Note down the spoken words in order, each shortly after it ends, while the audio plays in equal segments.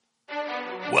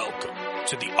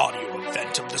to the audio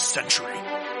event of the century,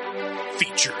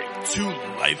 featuring two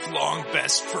lifelong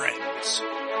best friends.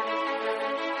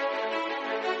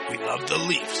 We love the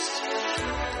Leafs.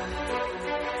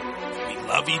 We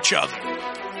love each other.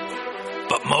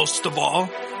 But most of all,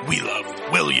 we love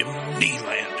William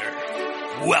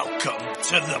Nylander. Welcome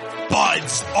to the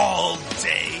Buds All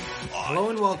Day Podcast. Hello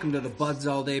and welcome to the Buds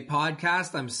All Day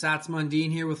Podcast. I'm Sats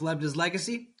Mundine here with Lebda's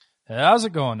Legacy. Hey, how's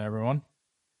it going, everyone?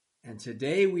 And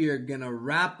today we are going to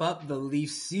wrap up the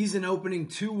Leafs season opening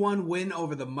 2-1 win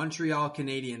over the Montreal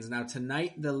Canadiens. Now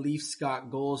tonight the Leafs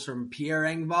got goals from Pierre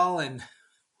Engvall and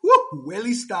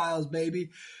Willie Styles,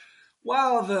 baby.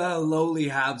 While the lowly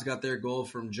Habs got their goal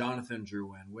from Jonathan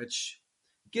Drouin, which,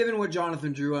 given what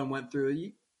Jonathan Drouin went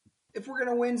through, if we're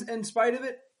going to win in spite of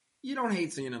it, you don't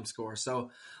hate seeing him score. So,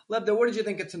 Lebda, what did you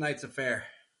think of tonight's affair?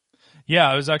 Yeah,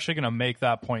 I was actually going to make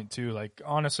that point too. Like,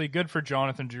 honestly, good for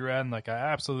Jonathan Drouin. Like, I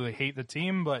absolutely hate the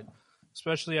team, but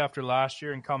especially after last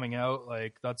year and coming out,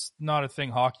 like, that's not a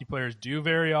thing hockey players do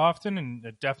very often, and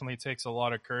it definitely takes a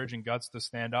lot of courage and guts to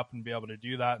stand up and be able to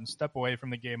do that and step away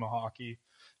from the game of hockey,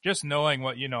 just knowing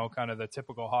what, kind of the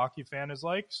typical hockey fan is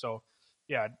like. So,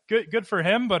 yeah, good for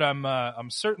him, but I'm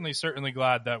certainly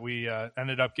glad that we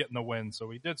ended up getting the win. So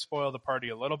we did spoil the party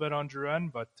a little bit on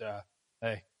Drouin, but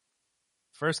hey.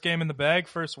 First game in the bag,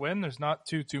 first win. There's not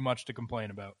too much to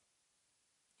complain about.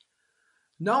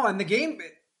 No, and the game,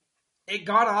 it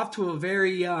got off to a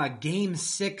very game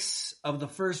 6 of the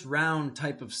first round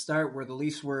type of start where the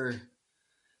Leafs were,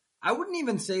 I wouldn't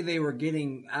even say they were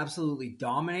getting absolutely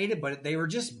dominated, but they were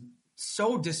just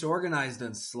so disorganized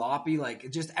and sloppy.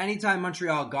 Like, just anytime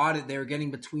Montreal got it, they were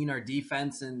getting between our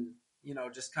defense and,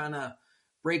 just kind of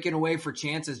breaking away for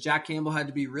chances. Jack Campbell had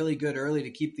to be really good early to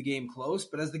keep the game close.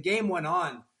 But as the game went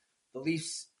on, the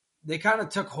Leafs, they kind of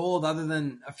took hold other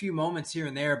than a few moments here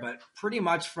and there. But pretty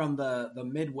much from the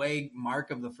midway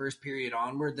mark of the first period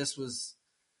onward, this was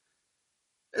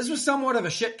somewhat of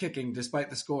a shit kicking despite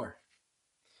the score.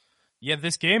 Yeah,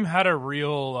 this game had a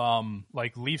real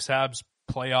Leafs-Habs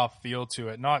playoff feel to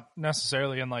it. Not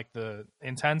necessarily in like the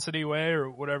intensity way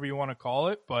or whatever you want to call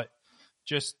it, but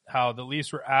just how the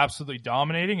Leafs were absolutely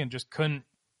dominating and just couldn't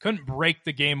break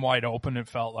the game wide open. It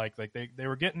felt like they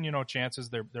were getting,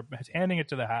 chances. They're handing it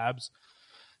to the Habs,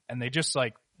 and they just,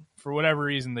 like, for whatever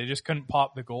reason, they just couldn't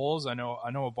pop the goals. I know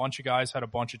a bunch of guys had a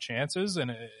bunch of chances,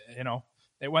 and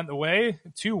they went the way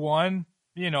 2-1.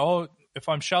 If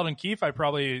I'm Sheldon Keefe, I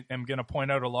probably am going to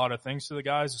point out a lot of things to the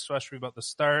guys, especially about the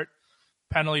start,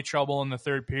 penalty trouble in the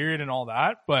third period, and all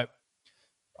that. But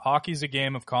hockey's a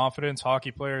game of confidence.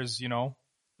 Hockey players,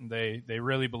 they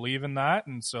really believe in that.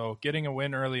 And so getting a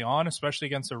win early on, especially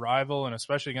against a rival and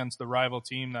especially against the rival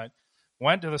team that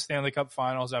went to the Stanley Cup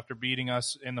Finals after beating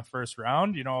us in the first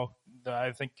round,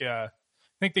 I think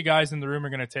the guys in the room are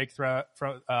going to take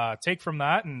from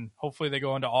that, and hopefully they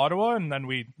go into Ottawa, and then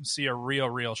we see a real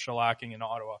shellacking in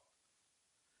Ottawa.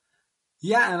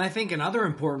 Yeah, and I think another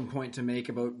important point to make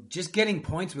about just getting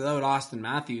points without Auston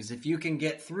Matthews, if you can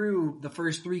get through the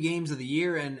first 3 games of the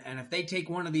year, and if they take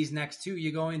one of these next 2,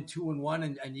 you go in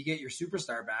 2-1 and you get your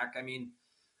superstar back. I mean,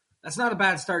 that's not a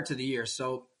bad start to the year.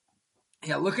 So,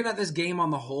 yeah, looking at this game on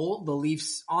the whole, the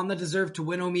Leafs on the deserve to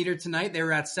win-o-meter tonight, they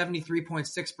were at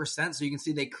 73.6%. So you can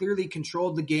see they clearly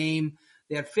controlled the game.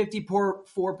 They had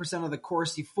 54% of the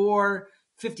Corsi for,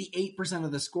 58%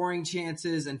 of the scoring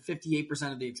chances, and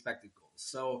 58% of the expected goals.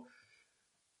 So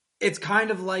it's kind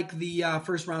of like the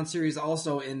first round series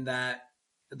also, in that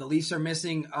the Leafs are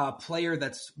missing a player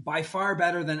that's by far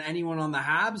better than anyone on the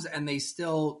Habs, and they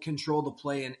still control the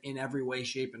play in every way,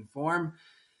 shape, and form.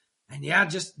 And yeah,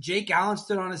 just Jake Allen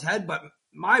stood on his head, but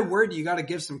my word, you got to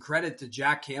give some credit to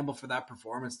Jack Campbell for that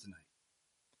performance tonight.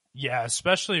 Yeah,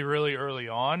 especially really early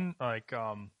on,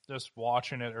 just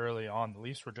watching it early on, the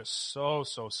Leafs were just so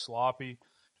sloppy.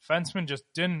 Defensemen just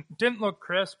didn't look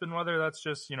crisp, and whether that's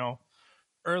just,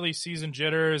 early season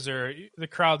jitters or the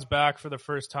crowd's back for the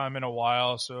first time in a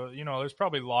while. So, there's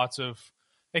probably lots of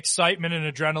excitement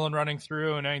and adrenaline running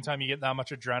through, and anytime you get that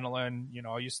much adrenaline,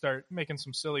 you start making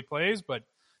some silly plays. But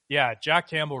yeah, Jack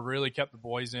Campbell really kept the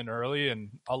boys in early and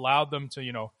allowed them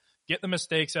to, get the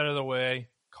mistakes out of the way,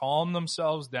 calm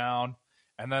themselves down,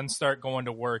 and then start going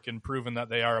to work and proving that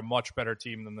they are a much better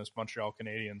team than this Montreal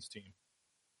Canadiens team.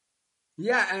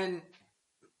 Yeah, and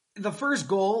the first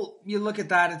goal, you look at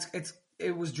that,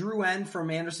 it was Drouin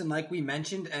from Anderson, like we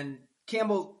mentioned, and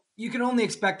Campbell, you can only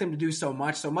expect him to do so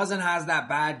much. So Muzzin has that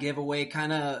bad giveaway,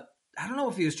 kind of, I don't know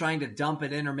if he was trying to dump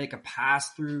it in or make a pass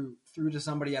through to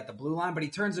somebody at the blue line, but he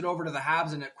turns it over to the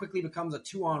Habs, and it quickly becomes a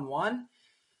 2-on-1.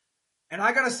 And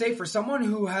I got to say, for someone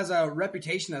who has a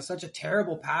reputation as such a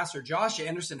terrible passer, Josh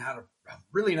Anderson had a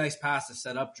really nice pass to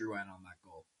set up Drouin on that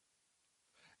goal.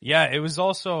 Yeah, it was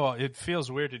also, it feels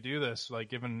weird to do this, like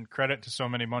giving credit to so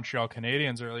many Montreal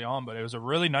Canadiens early on, but it was a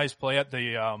really nice play at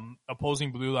the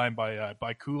opposing blue line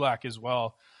by Kulak as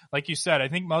well. Like you said, I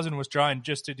think Muzzin was trying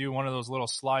just to do one of those little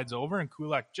slides over, and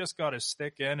Kulak just got his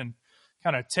stick in and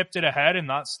kind of tipped it ahead, and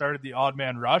that started the odd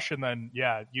man rush. And then,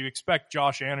 yeah, you expect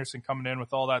Josh Anderson coming in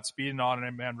with all that speed and odd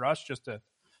man rush just to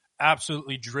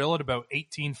absolutely drill it about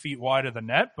 18 feet wide of the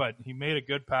net, but he made a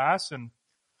good pass. And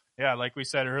yeah, like we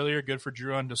said earlier, good for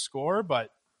Drouin to score.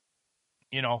 But,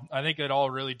 you know, I think it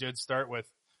all really did start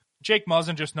with Jake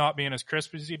Muzzin just not being as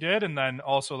crisp as he did. And then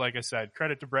also, like I said,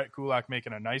 credit to Brett Kulak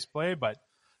making a nice play. But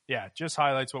yeah, just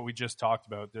highlights what we just talked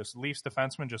about. This Leafs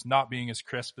defensemen just not being as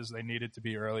crisp as they needed to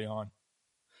be early on.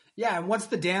 Yeah, and once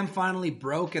the dam finally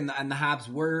broke and the Habs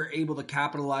were able to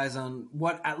capitalize on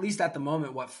what, at least at the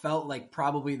moment, what felt like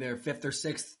probably their fifth or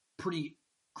sixth pretty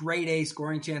grade A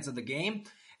scoring chance of the game,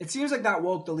 it seems like that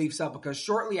woke the Leafs up, because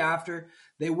shortly after,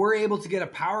 they were able to get a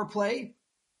power play,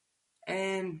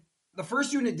 and the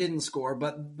first unit didn't score,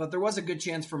 but there was a good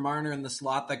chance for Marner in the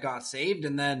slot that got saved.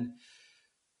 And then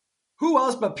who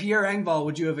else but Pierre Engvall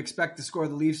would you have expected to score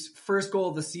the Leafs' first goal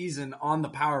of the season on the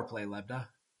power play, Lebda?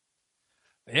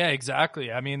 Yeah,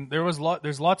 exactly. I mean, there's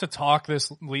lots of talk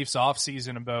this Leafs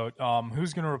offseason about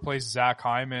who's going to replace Zach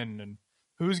Hyman and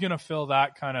who's going to fill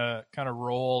that kind of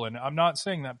role. And I'm not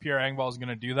saying that Pierre Engvall is going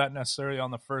to do that necessarily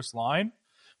on the first line,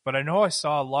 but I know I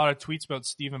saw a lot of tweets about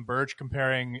Stephen Birch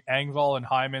comparing Engvall and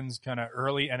Hyman's kind of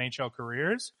early NHL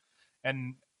careers.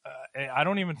 And I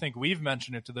don't even think we've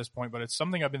mentioned it to this point, but it's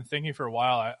something I've been thinking for a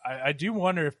while. I do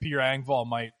wonder if Pierre Engvall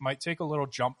might take a little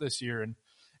jump this year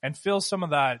and fill some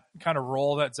of that kind of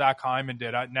role that Zach Hyman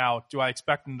did. Now, do I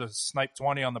expect him to snipe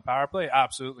 20 on the power play?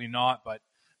 Absolutely not. But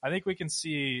I think we can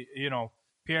see, you know,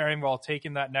 Pierre Engvall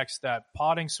taking that next step,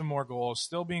 potting some more goals,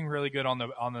 still being really good on the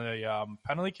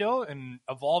penalty kill, and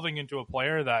evolving into a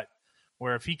player that,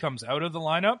 where if he comes out of the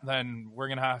lineup, then we're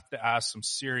going to have to ask some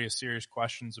serious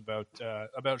questions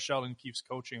about Sheldon Keefe's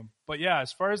coaching him. But yeah,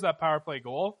 as far as that power play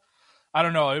goal, I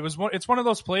don't know. It's one of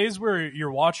those plays where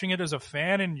you're watching it as a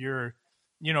fan and you're,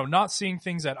 you know, not seeing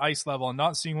things at ice level and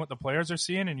not seeing what the players are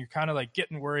seeing, and you're kind of like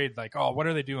getting worried, like, oh, what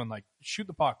are they doing? Like, shoot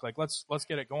the puck, like let's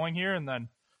get it going here. And then,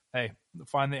 hey,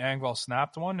 finally Engvall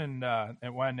snapped one and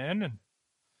it went in. And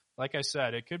like I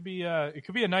said, it could be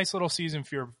a nice little season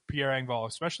for Pierre Engvall,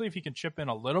 especially if he can chip in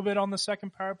a little bit on the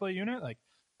second power play unit. Like,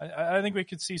 I think we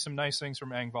could see some nice things from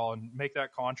Engvall and make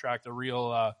that contract a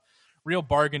real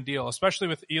bargain deal, especially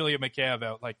with Ilya Mikheyev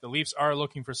out. Like, the Leafs are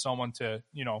looking for someone to,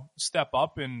 you know, step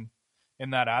up in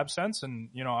that absence. And,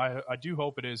 you know, I do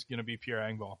hope it is going to be Pierre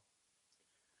Engvall.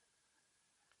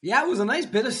 Yeah, it was a nice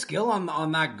bit of skill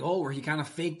on that goal where he kind of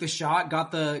faked the shot,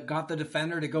 got the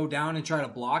defender to go down and try to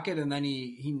block it, and then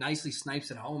he nicely snipes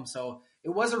it home. So it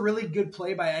was a really good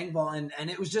play by Engvall, and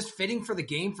it was just fitting for the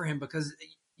game for him, because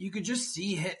you could just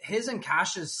see his and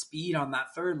Kash's speed on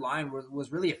that third line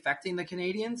was really affecting the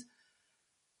Canadiens.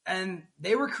 And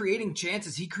they were creating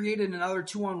chances. He created another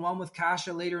 2-on-1 with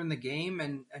Kasha later in the game,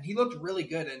 and he looked really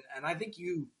good. And I think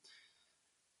you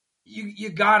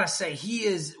gotta say, he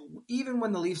is, even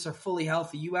when the Leafs are fully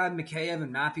healthy, you add Mikheyev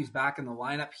and Matthews back in the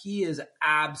lineup, he is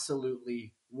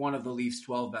absolutely one of the Leafs'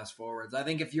 12 best forwards. I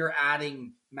think if you're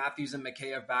adding Matthews and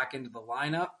Mikheyev back into the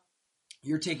lineup,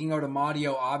 you're taking out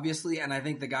Amadio, obviously, and I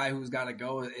think the guy who's got to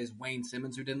go is Wayne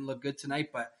Simmons, who didn't look good tonight.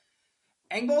 But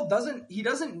Engvall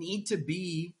doesn't need to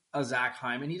be a Zach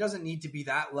Hyman. He doesn't need to be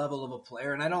that level of a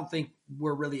player, and I don't think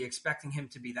we're really expecting him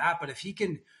to be that. But if he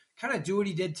can kind of do what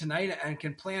he did tonight and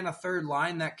can play on a third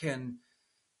line that can,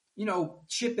 you know,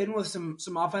 chip in with some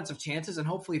offensive chances and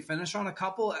hopefully finish on a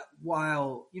couple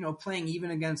while, you know, playing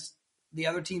even against the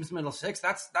other team's middle six,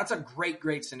 that's a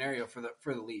great scenario for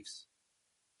the Leafs.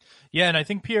 Yeah, and I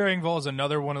think Pierre Engvall is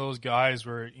another one of those guys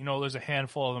where, you know, there's a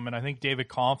handful of them, and I think David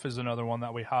Kampf is another one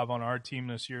that we have on our team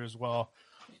this year as well,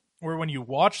 where when you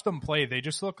watch them play, they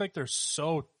just look like they're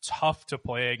so tough to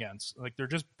play against. Like, they're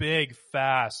just big,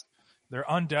 fast. They're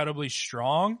undoubtedly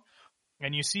strong.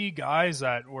 And you see guys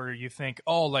that where you think,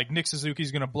 oh, like Nick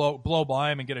Suzuki's going to blow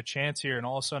by him and get a chance here. And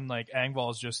all of a sudden, like,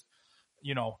 Engvall is just,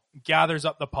 you know, gathers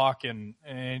up the puck and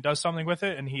does something with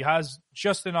it. And he has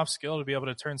just enough skill to be able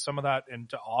to turn some of that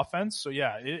into offense. So,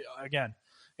 yeah,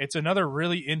 it's another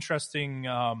really interesting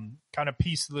kind of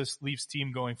piece of this Leafs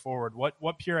team going forward.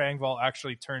 What Pierre Engvall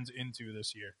actually turns into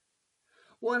this year.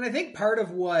 Well, and I think part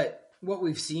of what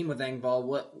we've seen with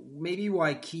Engvall, maybe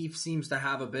why Keefe seems to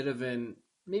have a bit of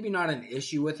maybe not an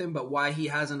issue with him, but why he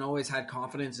hasn't always had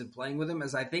confidence in playing with him,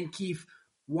 is I think Keefe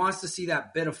wants to see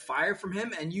that bit of fire from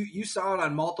him. And you saw it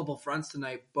on multiple fronts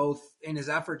tonight, both in his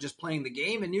effort just playing the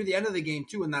game and near the end of the game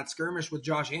too, in that skirmish with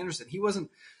Josh Anderson. He wasn't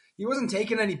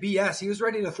taking any BS. He was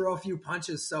ready to throw a few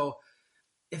punches. So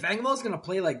if Engvall's going to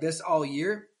play like this all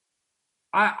year,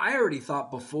 I already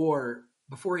thought before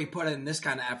he put in this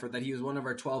kind of effort that he was one of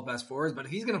our 12 best forwards. But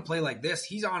if he's going to play like this,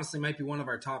 he's honestly might be one of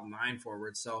our top 9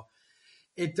 forwards. So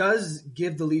it does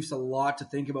give the Leafs a lot to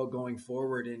think about going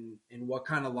forward in what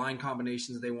kind of line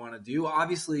combinations they want to do.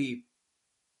 Obviously,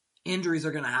 injuries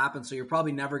are going to happen, so you're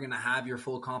probably never going to have your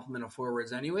full complement of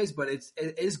forwards anyways, but it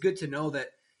is good to know that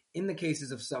in the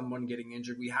cases of someone getting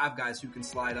injured, we have guys who can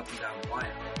slide up and down the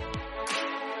line.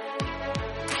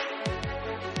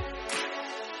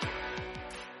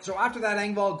 So after that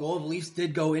Engvall goal, the Leafs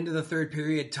did go into the third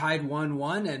period tied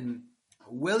 1-1, and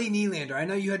Willie Nylander, I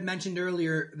know you had mentioned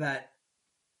earlier that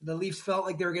the Leafs felt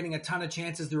like they were getting a ton of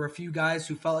chances. There were a few guys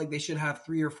who felt like they should have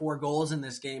 3 or 4 goals in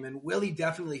this game, and Willie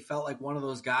definitely felt like one of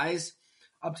those guys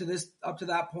up to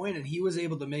that point, and he was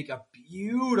able to make a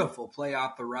beautiful play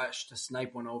off the rush to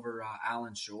snipe one over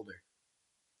Allen's shoulder.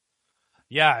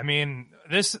 Yeah, I mean,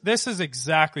 this is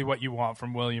exactly what you want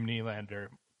from William Nylander.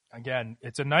 Again,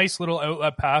 it's a nice little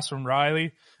outlet pass from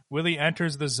Riley. Willie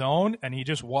enters the zone and he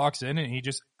just walks in and he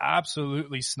just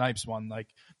absolutely snipes one. Like,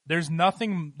 there's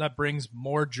nothing that brings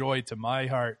more joy to my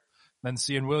heart than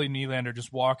seeing Willie Nylander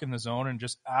just walk in the zone and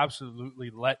just absolutely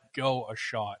let go a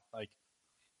shot. Like,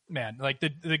 man, like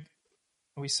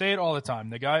we say it all the time.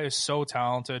 The guy is so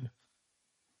talented.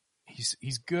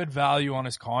 He's good value on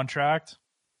his contract.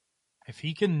 If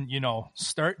he can,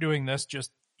 start doing this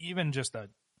just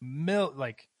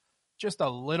a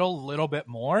little bit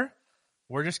more,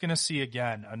 we're just going to see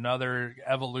again another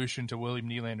evolution to William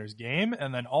Nylander's game.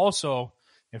 And then also,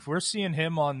 if we're seeing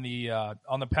him on the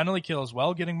penalty kill as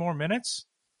well, getting more minutes,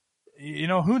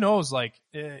 who knows? Like,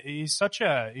 he's such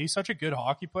a good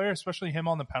hockey player, especially him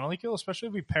on the penalty kill. Especially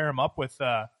if we pair him up with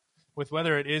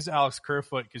whether it is Alex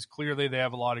Kerfoot, because clearly they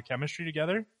have a lot of chemistry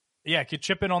together. Yeah, could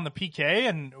chip in on the PK,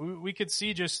 and we could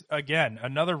see just again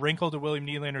another wrinkle to William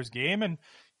Nylander's game, and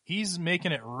he's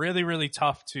making it really, really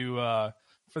tough to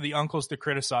for the uncles to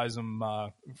criticize him.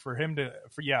 For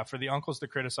the uncles to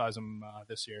criticize him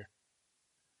this year.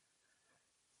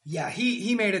 Yeah,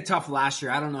 he made it tough last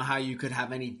year. I don't know how you could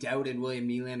have any doubt in William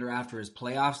Nylander after his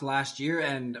playoffs last year,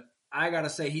 and I gotta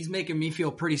say, he's making me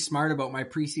feel pretty smart about my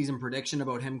preseason prediction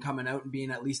about him coming out and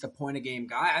being at least a point-a-game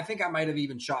guy. I think I might have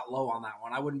even shot low on that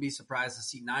one. I wouldn't be surprised to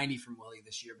see 90 from Willie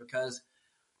this year because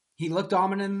he looked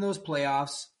dominant in those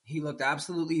playoffs. He looked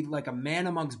absolutely like a man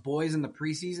amongst boys in the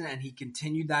preseason, and he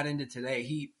continued that into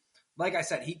today. Like I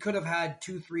said, he could have had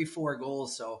 2, 3, 4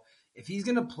 goals. So if he's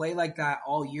going to play like that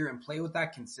all year and play with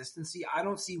that consistency, I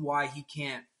don't see why he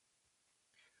can't.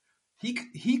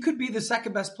 He could be the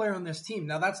second best player on this team.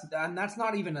 Now that's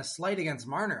not even a slight against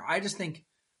Marner. I just think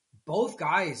both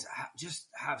guys just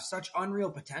have such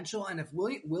unreal potential. And if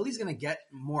Willie's going to get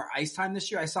more ice time this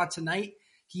year, I saw tonight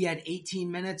he had 18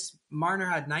 minutes. Marner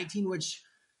had 19, which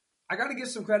I got to give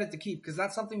some credit to Keith because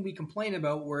that's something we complain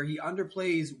about where he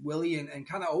underplays Willie and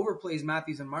kind of overplays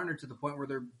Matthews and Marner to the point where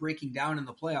they're breaking down in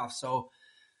the playoffs. So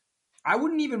I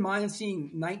wouldn't even mind seeing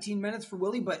 19 minutes for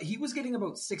Willie, but he was getting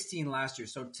about 16 last year.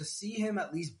 So to see him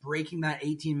at least breaking that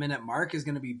 18-minute mark is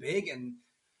going to be big.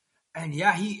 And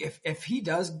yeah, if he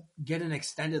does get an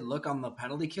extended look on the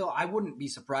penalty kill, I wouldn't be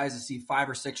surprised to see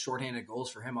 5 or 6 shorthanded goals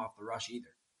for him off the rush either.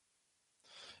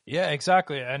 Yeah,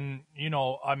 exactly. And,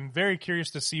 I'm very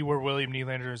curious to see where William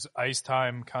Nylander's ice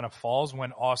time kind of falls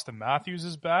when Austin Matthews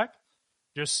is back.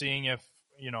 Just seeing if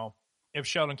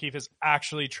Sheldon Keefe is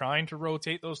actually trying to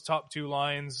rotate those top 2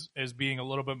 lines as being a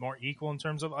little bit more equal in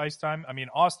terms of ice time. I mean,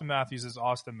 Austin Matthews is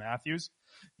Austin Matthews.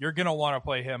 You're going to want to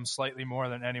play him slightly more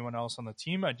than anyone else on the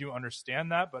team. I do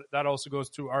understand that, but that also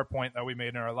goes to our point that we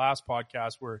made in our last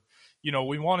podcast where,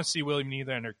 we want to see William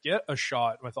Nylander get a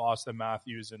shot with Austin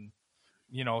Matthews and,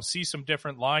 see some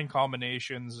different line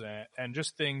combinations and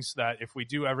just things that if we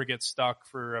do ever get stuck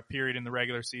for a period in the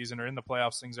regular season or in the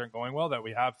playoffs, things aren't going well, that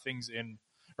we have things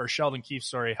or Sheldon Keefe,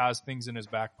 has things in his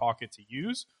back pocket to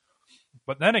use.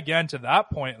 But then again, to that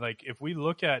point, like if we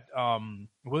look at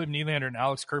William Nylander and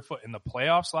Alex Kerfoot in the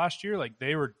playoffs last year, like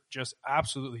they were just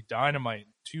absolutely dynamite.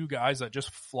 2 guys that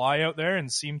just fly out there and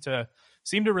seem to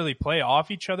really play off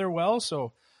each other well.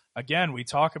 So again, we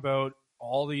talk about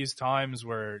all these times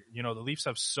where, the Leafs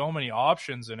have so many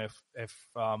options. And if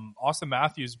Austin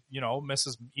Matthews,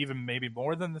 misses even maybe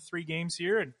more than the 3 games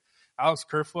here and Alex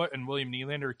Kerfoot and William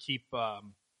Nylander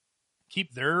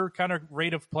keep their kind of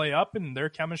rate of play up and their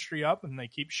chemistry up, and they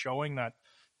keep showing that,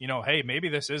 hey, maybe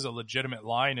this is a legitimate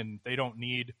line and they don't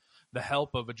need the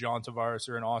help of a John Tavares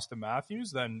or an Austin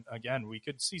Matthews, then again, we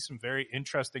could see some very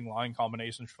interesting line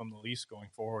combinations from the Leafs going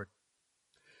forward.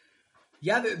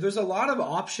 Yeah, there's a lot of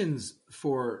options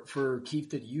for Keefe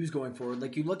to use going forward.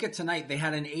 Like you look at tonight, they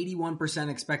had an 81%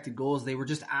 expected goals. They were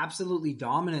just absolutely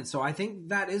dominant. So I think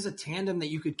that is a tandem that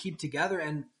you could keep together.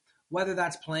 And whether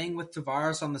that's playing with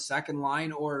Tavares on the second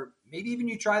line, or maybe even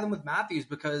you try them with Matthews,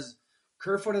 because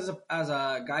Kerfoot as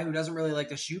a guy who doesn't really like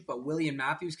to shoot, but Willie and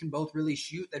Matthews can both really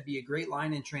shoot. That'd be a great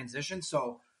line in transition.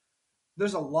 So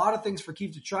there's a lot of things for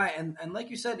Keefe to try. And like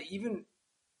you said, even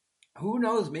who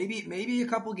knows, maybe a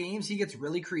couple games he gets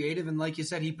really creative, and like you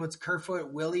said, he puts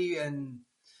Kerfoot, Willie, and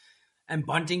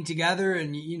Bunting together,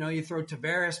 and you throw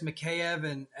Tavares, Mikheyev,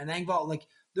 and Engvall. Like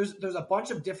there's a bunch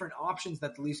of different options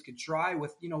that the Leafs could try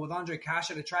with Andre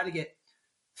Kasha to try to get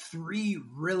 3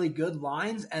 really good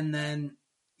lines. And then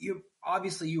you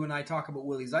and I talk about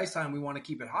Willie's ice time, we want to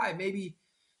keep it high. Maybe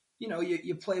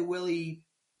you play Willie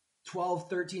 12,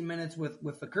 13 minutes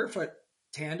with the Kerfoot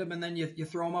tandem, and then you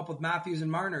throw him up with Matthews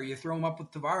and Marner. You throw him up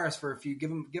with Tavares for a few,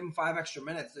 give him 5 extra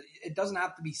minutes. It doesn't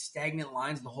have to be stagnant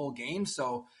lines the whole game.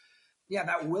 So yeah,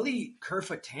 that Willie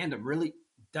Kerfoot tandem really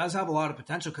does have a lot of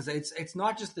potential, because it's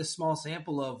not just this small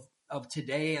sample of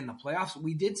today and the playoffs.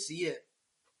 We did see it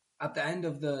at the end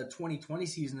of the 2020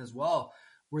 season as well,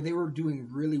 where they were doing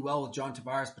really well with John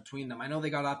Tavares between them. I know they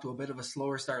got off to a bit of a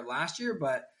slower start last year,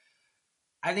 but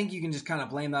I think you can just kind of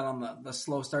blame that on the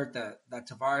slow start that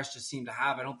Tavares just seemed to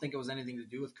have. I don't think it was anything to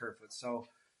do with Kerfoot. So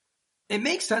it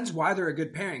makes sense why they're a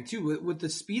good pairing too. With the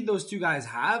speed those two guys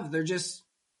have,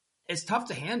 it's tough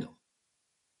to handle.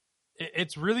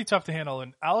 It's really tough to handle.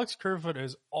 And Alex Kerfoot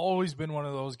has always been one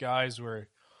of those guys where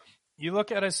you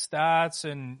look at his stats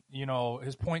and,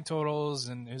 his point totals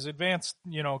and his advanced,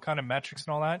 kind of metrics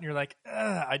and all that, and you're like,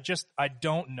 I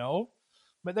don't know.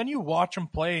 But then you watch him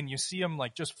play and you see him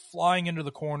like just flying into the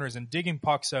corners and digging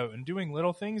pucks out and doing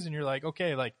little things. And you're like,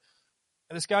 okay, like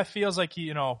this guy feels like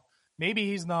maybe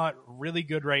he's not really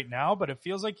good right now, but it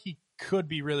feels like he could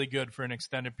be really good for an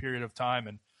extended period of time.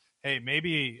 And hey,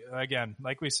 maybe again,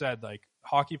 like we said, like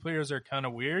hockey players are kind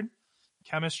of weird.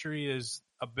 Chemistry is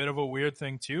a bit of a weird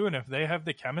thing too. And if they have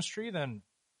the chemistry, then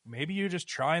maybe you just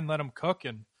try and let them cook.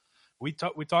 And we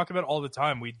talk about it all the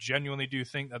time. We genuinely do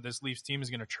think that this Leafs team is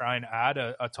going to try and add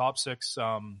a top 6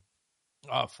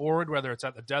 forward, whether it's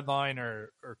at the deadline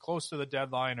or close to the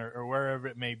deadline or wherever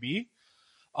it may be.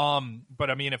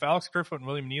 But I mean, if Alex Kerfoot and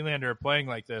William Nylander are playing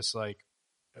like this, like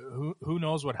who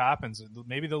knows what happens?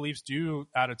 Maybe the Leafs do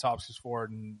add a top 6 forward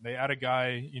and they add a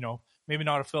guy, maybe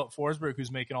not a Philip Forsberg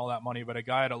who's making all that money, but a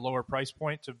guy at a lower price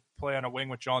point to play on a wing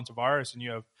with John Tavares, and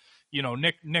you have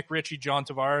Nick Ritchie, John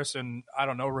Tavares, and I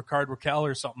don't know, Ricard Raquel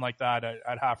or something like that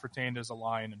at half retained as a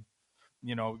line,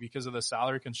 and because of the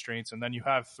salary constraints. And then you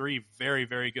have 3 very,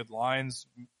 very good lines.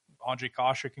 Andre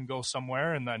Kasha can go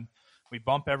somewhere, and then we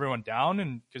bump everyone down.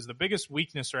 And because the biggest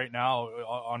weakness right now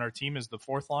on our team is the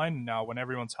 4th line. Now, when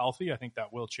everyone's healthy, I think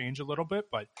that will change a little bit.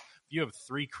 But if you have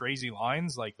 3 crazy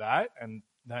lines like that, and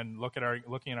then looking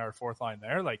at our 4th line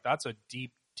there, like that's a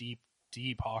deep, deep,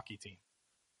 deep hockey team.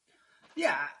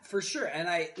 Yeah, for sure. And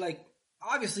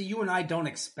obviously you and I don't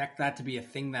expect that to be a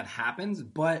thing that happens,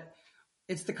 but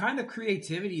it's the kind of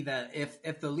creativity that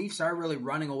if the Leafs are really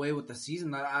running away with the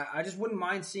season, that I just wouldn't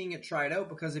mind seeing it tried out.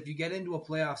 Because if you get into a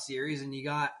playoff series and you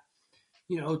got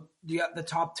the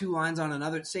top 2 lines on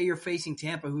another, say you're facing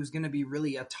Tampa, who's going to be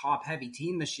really a top heavy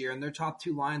team this year, and their top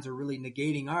 2 lines are really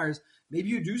negating ours, maybe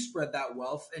you do spread that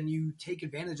wealth and you take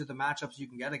advantage of the matchups you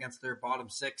can get against their bottom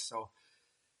 6. So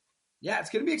yeah,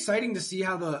 it's going to be exciting to see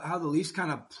how the Leafs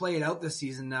kind of play it out this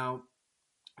season. Now,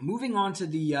 moving on to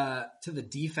the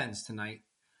defense tonight,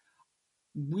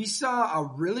 we saw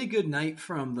a really good night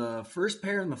from the first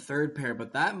pair and the third pair,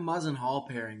 but that Muzzin Hall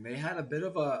pairing, they had a bit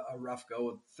of a rough go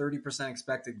with 30%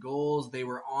 expected goals. They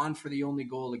were on for the only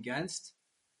goal against.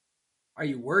 Are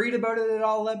you worried about it at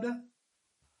all, Lebda?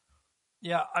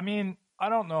 Yeah, I mean, I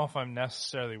don't know if I'm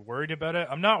necessarily worried about it.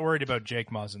 I'm not worried about Jake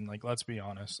Muzzin, like, let's be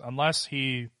honest. Unless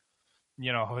he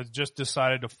has just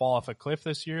decided to fall off a cliff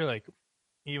this year. Like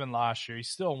even last year, he's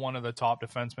still one of the top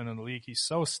defensemen in the league. He's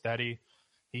so steady.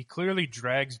 He clearly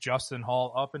drags Justin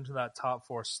Hall up into that top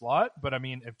 4 slot. But I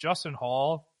mean, if Justin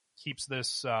Hall keeps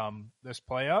this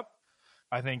play up,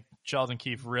 I think Sheldon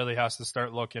Keefe really has to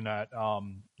start looking at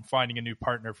finding a new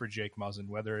partner for Jake Muzzin,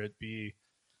 whether it be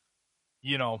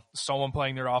someone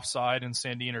playing their offside in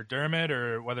Sandin or Dermott,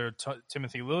 or whether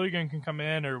Timothy Lilligren can come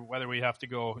in, or whether we have to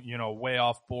go, way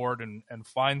off board and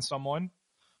find someone.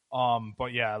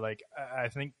 But yeah, like I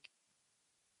think,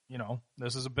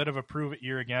 this is a bit of a prove it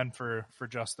year again for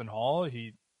Justin Hall.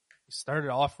 He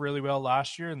started off really well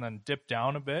last year and then dipped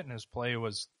down a bit, and his play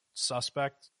was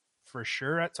suspect for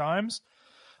sure at times.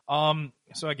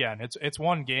 So again, it's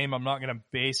one game. I'm not going to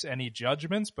base any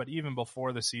judgments, but even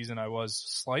before the season, I was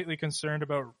slightly concerned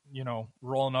about,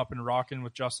 rolling up and rocking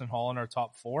with Justin Holl in our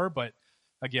top 4. But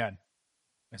again,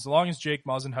 as long as Jake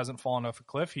Muzzin hasn't fallen off a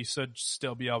cliff, he should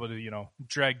still be able to,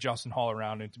 drag Justin Holl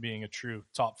around into being a true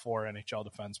top 4 NHL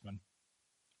defenseman.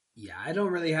 Yeah, I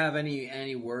don't really have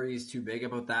any worries too big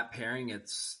about that pairing.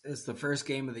 It's the first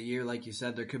game of the year, like you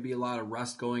said. There could be a lot of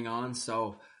rust going on,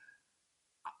 so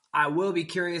I will be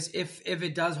curious if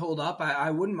it does hold up.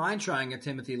 I wouldn't mind trying a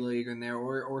Timothy Liljegren there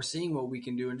or seeing what we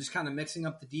can do and just kind of mixing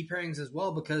up the D pairings as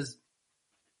well, because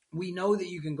we know that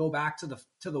you can go back to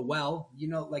the well.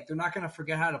 Like they're not going to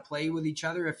forget how to play with each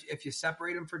other if you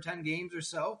separate them for 10 games or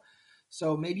so.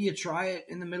 So maybe you try it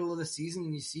in the middle of the season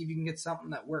and you see if you can get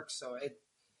something that works. So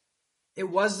it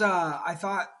was I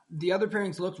thought the other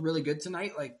pairings looked really good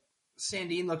tonight. Like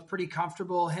Sandin looked pretty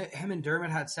comfortable. Him and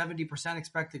Dermott had 70%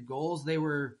 expected goals. They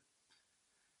were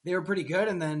pretty good.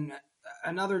 And then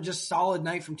another just solid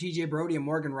night from TJ Brody and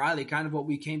Morgan Riley, kind of what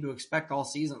we came to expect all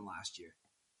season last year.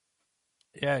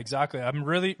 Yeah, exactly. I'm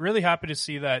really, really happy to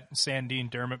see that Sandin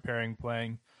Dermott pairing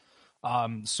playing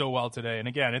so well today. And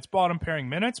again, it's bottom pairing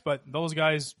minutes, but those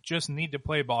guys just need to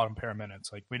play bottom pair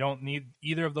minutes. Like we don't need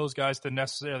either of those guys to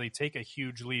necessarily take a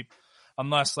huge leap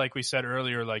unless, like we said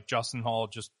earlier, like Justin Holl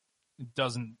just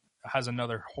has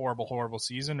another horrible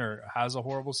season or has a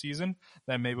horrible season,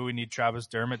 then maybe we need Travis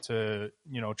Dermott to,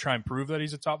 try and prove that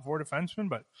he's a top 4 defenseman.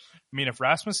 But I mean, if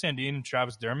Rasmus Sandin and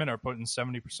Travis Dermott are putting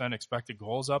 70% expected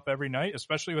goals up every night,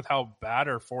 especially with how bad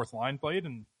our fourth line played,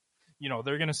 and,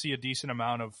 they're going to see a decent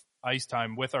amount of ice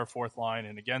time with our fourth line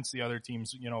and against the other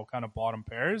teams, kind of bottom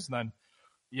pairs, then,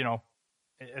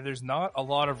 there's not a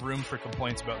lot of room for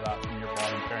complaints about that from your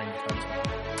bottom pairing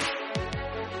defenseman.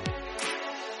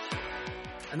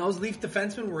 And those Leaf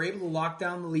defensemen were able to lock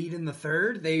down the lead in the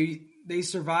third. They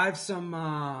survived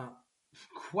some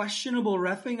questionable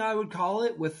reffing, I would call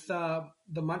it, with the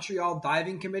Montreal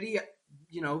diving committee,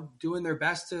 doing their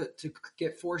best to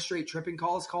get 4 straight tripping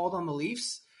calls called on the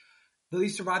Leafs. The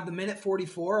Leafs survived the minute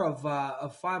 44 of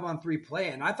 5-on-3 play,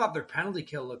 and I thought their penalty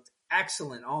kill looked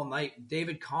excellent all night.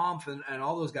 David Kampf and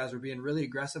all those guys were being really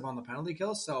aggressive on the penalty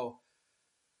kill. So,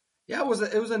 yeah, it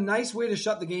was a nice way to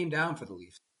shut the game down for the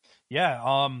Leafs.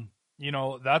 Yeah,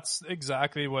 that's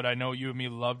exactly what I know you and me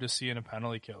love to see in a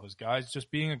penalty kill is guys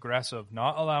just being aggressive,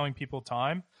 not allowing people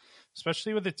time,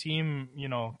 especially with a team,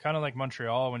 kind of like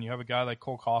Montreal, when you have a guy like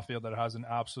Cole Caulfield that has an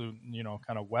absolute,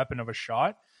 kind of weapon of a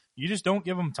shot. You just don't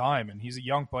give him time, and he's a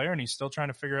young player, and he's still trying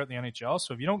to figure out the NHL.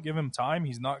 So if you don't give him time,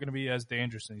 he's not going to be as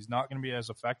dangerous, and he's not going to be as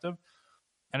effective.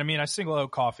 And I mean, I single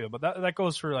out Caulfield, but that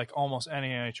goes for like almost any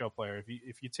NHL player.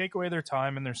 If you take away their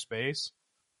time and their space,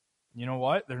 you know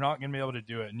what? They're not going to be able to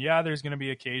do it. And yeah, there's going to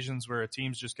be occasions where a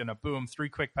team's just going to boom 3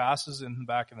 quick passes in the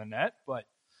back of the net, but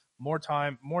more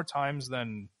times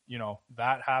than,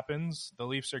 that happens, the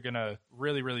Leafs are going to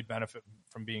really, really benefit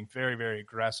from being very, very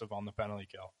aggressive on the penalty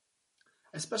kill.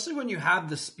 Especially when you have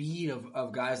the speed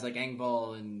of guys like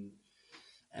Engvall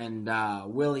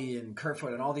and Willie and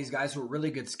Kerfoot and all these guys who are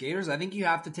really good skaters. I think you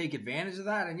have to take advantage of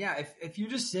that. And yeah, if you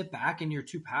just sit back and you're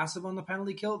too passive on the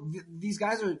penalty kill, these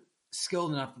guys are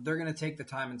skilled enough that they're going to take the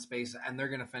time and space and they're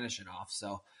going to finish it off.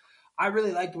 So I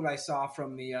really liked what I saw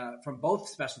from from both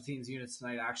special teams units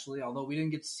tonight, actually, although we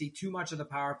didn't get to see too much of the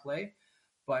power play.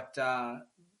 But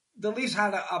the Leafs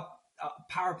had a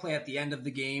power play at the end of the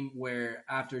game where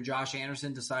after Josh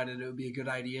Anderson decided it would be a good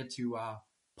idea to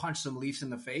punch some Leafs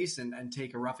in the face and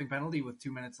take a roughing penalty with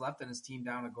 2 minutes left and his team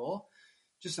down a goal.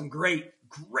 Just some great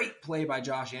play by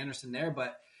Josh Anderson there,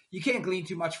 but you can't glean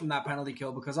too much from that penalty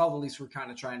kill because all the Leafs were kind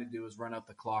of trying to do is run out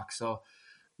the clock. So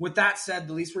with that said,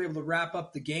 the Leafs were able to wrap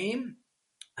up the game.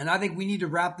 And I think we need to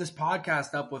wrap this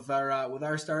podcast up with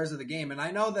our stars of the game. And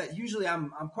I know that usually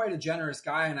I'm quite a generous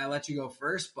guy and I let you go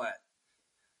first, but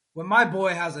when my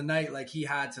boy has a night like he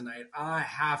had tonight, I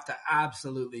have to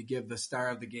absolutely give the star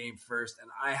of the game first,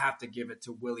 and I have to give it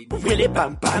to Willie. Willie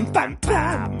bam bam bam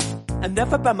bam.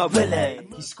 Enough about my Willie.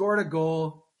 He scored a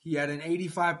goal. He had an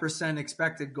 85%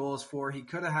 expected goals for. He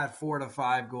could have had 4 to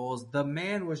 5 goals. The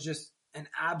man was just an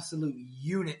absolute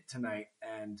unit tonight,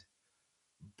 and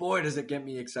boy, does it get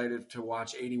me excited to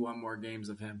watch 81 more games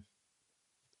of him.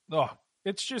 Oh,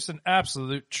 it's just an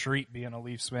absolute treat being a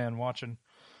Leafs fan, watching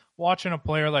a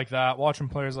player like that, watching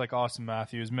players like Austin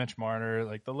Matthews, Mitch Marner,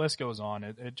 like the list goes on.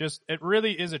 It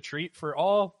really is a treat for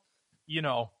all,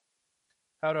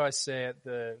 how do I say it?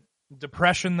 The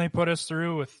depression they put us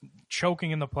through with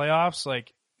choking in the playoffs.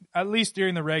 Like, at least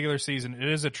during the regular season, it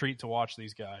is a treat to watch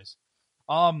these guys.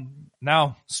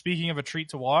 Now, speaking of a treat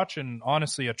to watch, and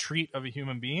honestly a treat of a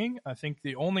human being, I think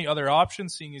the only other option,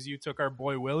 seeing as you took our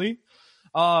boy Willie,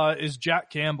 is Jack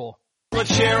Campbell.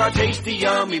 Let's share our tasty,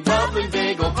 yummy, bubbling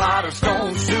bagel pot of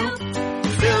stone soup.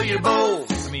 Fill your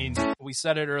bowls. I mean, we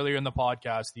said it earlier in the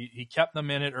podcast. He kept them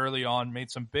in it early on,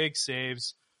 made some big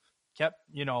saves,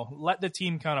 let the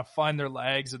team kind of find their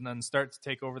legs and then start to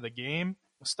take over the game.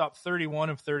 Stopped 31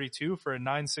 of 32 for a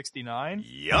 969.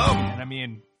 Yum! And I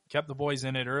mean, kept the boys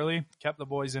in it early, kept the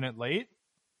boys in it late.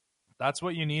 That's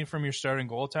what you need from your starting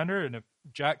goaltender. And if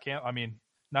Jack Campbell,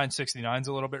 969 is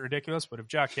a little bit ridiculous, but if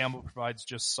Jack Campbell provides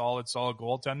just solid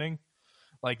goaltending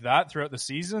like that throughout the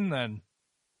season, then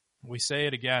we say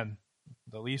it again.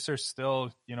 The Leafs are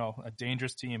still, a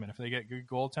dangerous team. And if they get good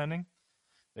goaltending,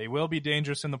 they will be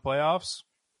dangerous in the playoffs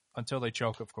until they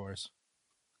choke, of course.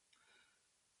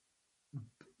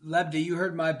 Lebda, you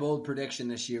heard my bold prediction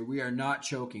this year. We are not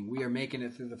choking. We are making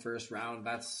it through the first round.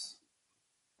 That's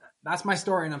my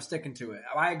story, and I'm sticking to it.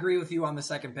 I agree with you on the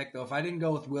second pick, though. If I didn't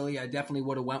go with Willie, I definitely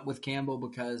would have went with Campbell,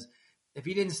 because if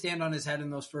he didn't stand on his head in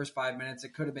those first 5 minutes,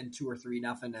 it could have been 2 or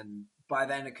 3-0, and by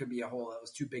then it could be a hole that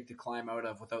was too big to climb out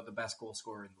of without the best goal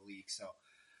scorer in the league. So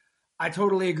I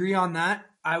totally agree on that.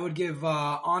 I would give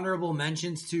honorable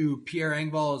mentions to Pierre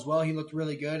Engvall as well. He looked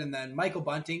really good. And then Michael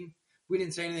Bunting. We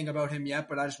didn't say anything about him yet,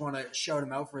 but I just want to shout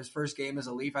him out for his first game as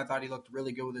a Leaf. I thought he looked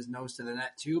really good with his nose to the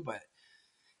net too. But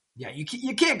yeah, you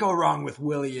can't go wrong with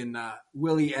Willie and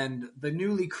the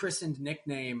newly christened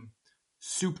nickname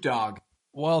Soup Dog.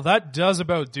 Well, that does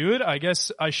about do it. I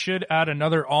guess I should add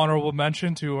another honorable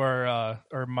mention to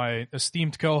my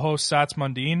esteemed co-host Sats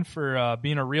Mundine for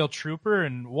being a real trooper,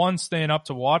 and one, staying up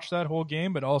to watch that whole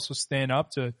game, but also staying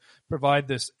up to provide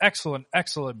this excellent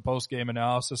post-game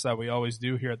analysis that we always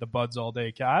do here at the Buds All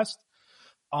Day cast.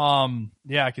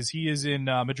 Because he is in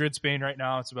Madrid, Spain right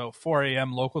now. It's about 4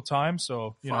 a.m. local time,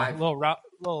 so a little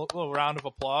round of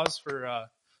applause for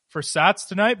Sats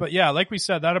tonight. But yeah, like we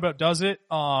said, that about does it.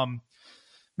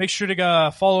 Make sure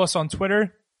to follow us on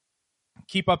Twitter.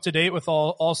 Keep up to date with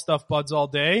all stuff Buds All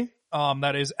Day.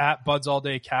 That is at Buds All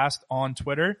Day Cast on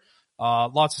Twitter.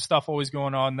 Lots of stuff always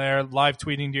going on there. Live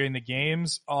tweeting during the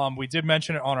games. We did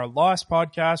mention it on our last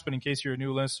podcast, but in case you're a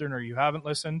new listener or you haven't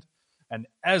listened, and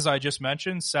as I just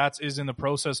mentioned, Sats is in the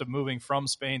process of moving from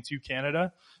Spain to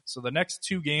Canada. So the next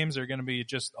 2 games are going to be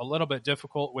just a little bit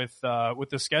difficult with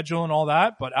the schedule and all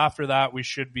that. But after that, we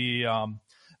should be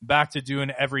back to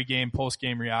doing every game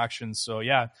post-game reactions. So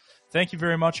yeah, thank you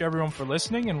very much everyone for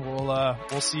listening, and we'll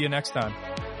see you next time.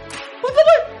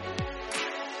 Bye-bye.